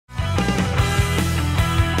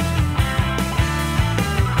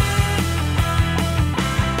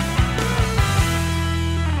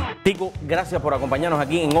Tico, gracias por acompañarnos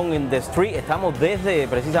aquí en On in the Street. Estamos desde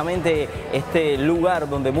precisamente este lugar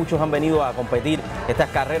donde muchos han venido a competir estas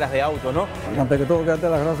carreras de autos, ¿no? Antes que todo, darte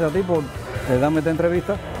las gracias a ti por darme esta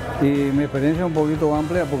entrevista, y mi experiencia es un poquito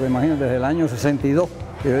amplia porque imagínate, desde el año 62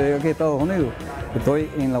 que yo llegué aquí a Estados Unidos, estoy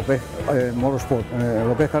en lo que es motorsport,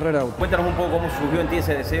 lo que es carrera de autos. Cuéntanos un poco cómo surgió en ti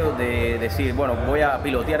ese deseo de decir, bueno, voy a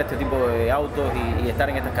pilotear este tipo de autos y estar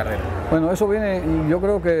en estas carreras. Bueno, eso viene, yo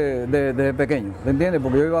creo que desde pequeño, ¿me entiendes?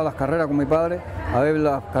 Porque yo iba a las carreras con mi padre, a ver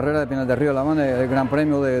las carreras de Fernandez de La Habana, el Gran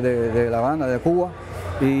Premio de La Habana, de Cuba,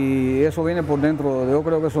 y eso viene por dentro, yo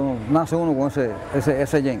creo que eso nace uno con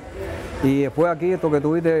ese gen. Y después aquí, esto que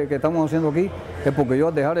tú viste que estamos haciendo aquí, es porque yo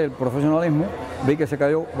al dejar el profesionalismo, vi que se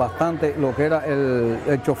cayó bastante lo que era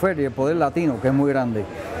el chofer y el poder latino, que es muy grande.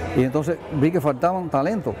 Y entonces vi que faltaban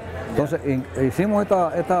talentos. Entonces hicimos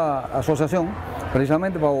esta asociación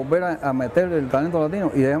precisamente para volver a meter el talento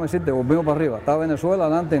latino, y déjame decirte, volvimos para arriba. Está Venezuela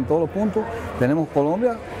adelante en todos los puntos, tenemos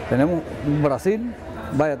Colombia, tenemos Brasil.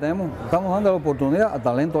 Vaya, estamos dando la oportunidad a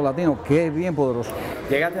talento latino, que es bien poderoso.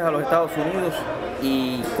 Llegaste a los Estados Unidos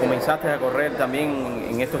y comenzaste a correr también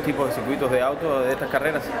en estos tipos de circuitos de autos, de estas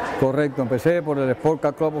carreras. Correcto, empecé por el Sport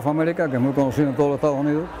Car Club of America, que es muy conocido en todos los Estados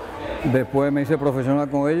Unidos. Después me hice profesional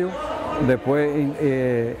con ellos. Después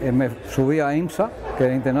me subí a IMSA, que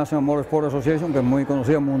es International Motorsport Association, que es muy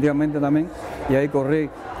conocida mundialmente también, y ahí corrí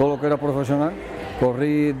todo lo que era profesional.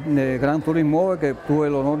 Corrí Gran Turismo, que tuve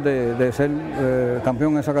el honor de ser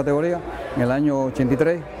campeón en esa categoría en el año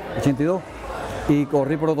 83, 82, y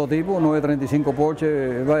corrí prototipo 935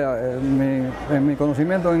 Porsche. Vaya, mi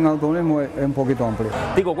conocimiento en automovilismo es un poquito amplio.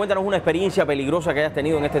 Tico, cuéntanos una experiencia peligrosa que hayas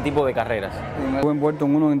tenido en este tipo de carreras. Estuve envuelto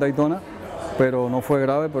en uno en Daytona, pero no fue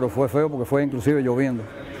grave, pero fue feo porque fue inclusive lloviendo.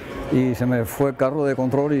 Y se me fue el carro de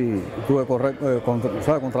control y tuve que correr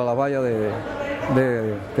contra la valla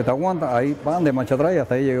que te aguanta, ahí van de marcha atrás y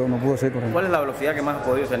hasta ahí llegó, no pude seguir corriendo. ¿Cuál es la velocidad que más has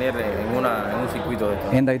podido tener en un circuito de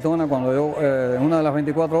esto? En Daytona, cuando yo, en una de las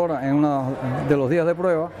 24 horas, en uno de los días de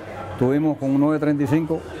prueba, tuvimos con un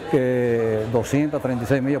 935 que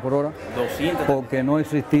 236 millas por hora, 200. Porque no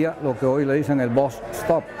existía lo que hoy le dicen el box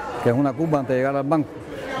stop, que es una curva antes de llegar al banco.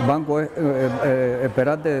 El banco es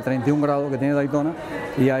esperarte de 31 grados que tiene Daytona,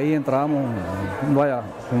 y ahí entrábamos, vaya,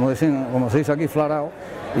 como se dice aquí, flarado,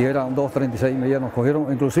 y eran 236 millas. Nos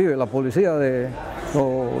cogieron, inclusive la policía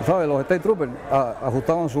los State Troopers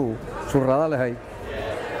ajustaban sus radares ahí.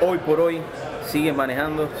 Hoy por hoy, ¿sigues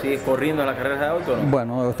manejando, sigues corriendo en las carreras de auto, no?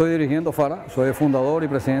 Bueno, estoy dirigiendo FARA, soy fundador y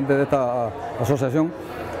presidente de esta asociación,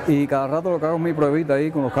 y cada rato lo que hago es mi pruebita ahí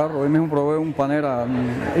con los carros. Hoy mismo probé un Panera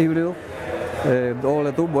híbrido,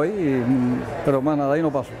 doble turbo ahí, pero más nada, ahí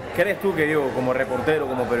no paso. ¿Crees tú que yo, como reportero,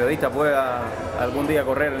 como periodista, pueda algún día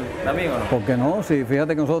correr también o no? ¿Por qué no? Sí,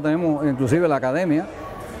 fíjate que nosotros tenemos inclusive la academia,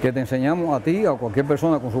 que te enseñamos a ti, a cualquier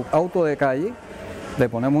persona con su auto de calle, le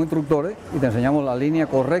ponemos instructores y te enseñamos la línea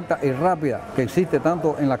correcta y rápida que existe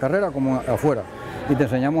tanto en la carrera como afuera. Y te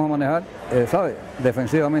enseñamos a manejar, ¿sabes?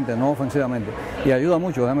 Defensivamente, no ofensivamente. Y ayuda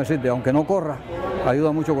mucho, déjame decirte, aunque no corras,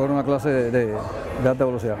 ayuda mucho coger una clase de alta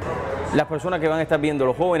velocidad. Las personas que van a estar viendo,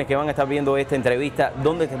 los jóvenes que van a estar viendo esta entrevista,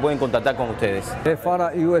 ¿dónde se pueden contactar con ustedes? Es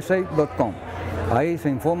farausa.com. Ahí se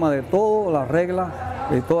informa de todas las reglas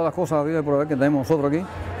y todas las cosas habidas por haber que tenemos nosotros aquí.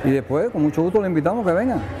 Y después, con mucho gusto, le invitamos a que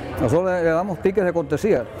vengan. Nosotros le damos tickets de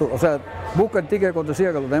cortesía. O sea, busca el ticket de cortesía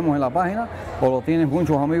que lo tenemos en la página, o lo tienen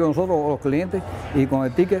muchos amigos de nosotros o los clientes, y con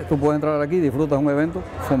el ticket tú puedes entrar aquí y disfrutas un evento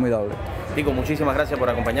formidable. Tico, muchísimas gracias por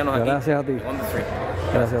acompañarnos aquí. Gracias a ti.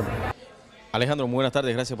 Gracias a ti. Alejandro, muy buenas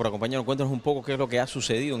tardes, gracias por acompañarnos. Cuéntanos un poco qué es lo que ha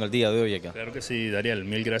sucedido en el día de hoy acá. Claro que sí, Dariel,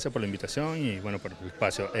 mil gracias por la invitación y bueno, por el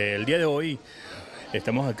espacio. El día de hoy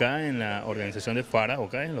estamos acá en la organización de FARA,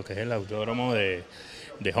 okay, en lo que es el autódromo de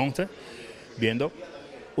Homestead, viendo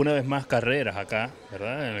una vez más carreras acá,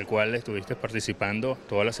 ¿verdad? En el cual estuviste participando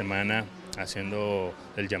toda la semana, haciendo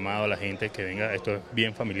el llamado a la gente que venga. Esto es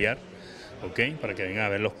bien familiar, ¿okay? Para que vengan a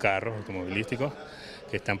ver los carros automovilísticos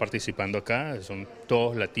que están participando acá. Son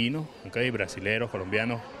todos latinos, ¿okay? Brasileros,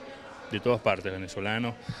 colombianos, de todas partes,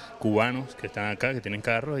 venezolanos, cubanos que están acá, que tienen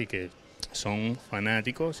carros y que son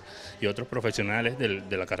fanáticos, y otros profesionales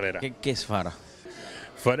de la carrera. ¿Qué es FARA?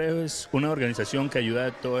 FARA es una organización que ayuda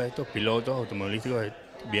a todos estos pilotos automovilísticos que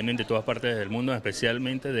vienen de todas partes del mundo,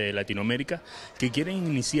 especialmente de Latinoamérica, que quieren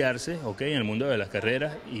iniciarse, ¿okay? En el mundo de las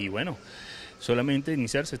carreras, y bueno, solamente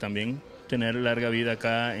iniciarse, también tener larga vida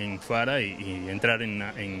acá en FARA y entrar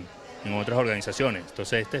en otras organizaciones.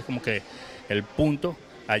 Entonces este es como que el punto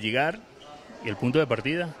a llegar y el punto de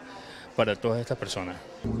partida para todas estas personas.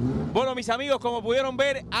 Bueno, mis amigos, como pudieron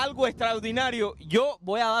ver, algo extraordinario. Yo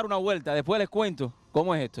voy a dar una vuelta, después les cuento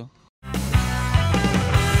cómo es esto.